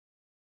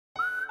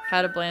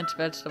How to blanch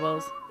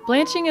vegetables.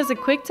 Blanching is a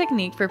quick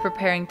technique for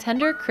preparing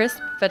tender,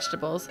 crisp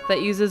vegetables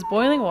that uses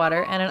boiling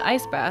water and an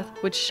ice bath,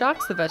 which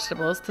shocks the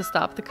vegetables to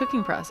stop the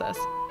cooking process.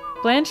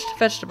 Blanched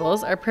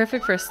vegetables are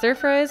perfect for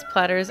stir-fries,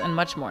 platters, and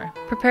much more.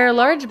 Prepare a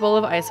large bowl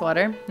of ice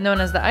water,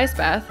 known as the ice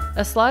bath,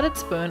 a slotted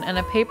spoon, and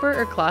a paper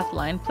or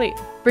cloth-lined plate.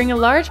 Bring a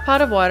large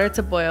pot of water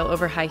to boil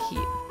over high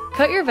heat.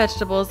 Cut your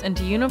vegetables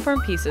into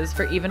uniform pieces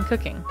for even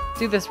cooking.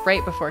 Do this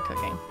right before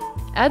cooking.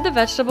 Add the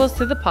vegetables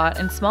to the pot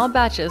in small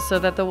batches so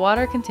that the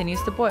water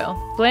continues to boil.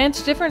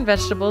 Blanch different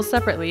vegetables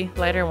separately,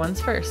 lighter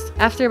ones first.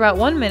 After about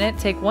 1 minute,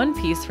 take one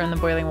piece from the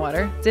boiling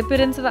water, dip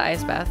it into the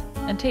ice bath,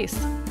 and taste.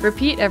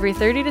 Repeat every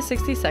 30 to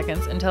 60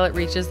 seconds until it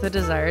reaches the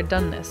desired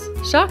doneness.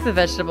 Shock the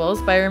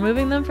vegetables by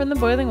removing them from the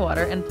boiling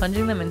water and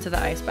plunging them into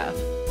the ice bath.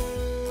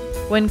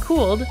 When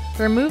cooled,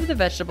 remove the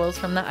vegetables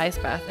from the ice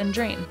bath and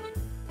drain.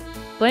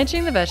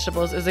 Blanching the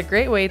vegetables is a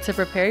great way to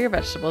prepare your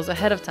vegetables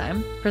ahead of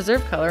time,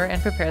 preserve color,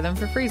 and prepare them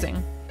for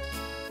freezing.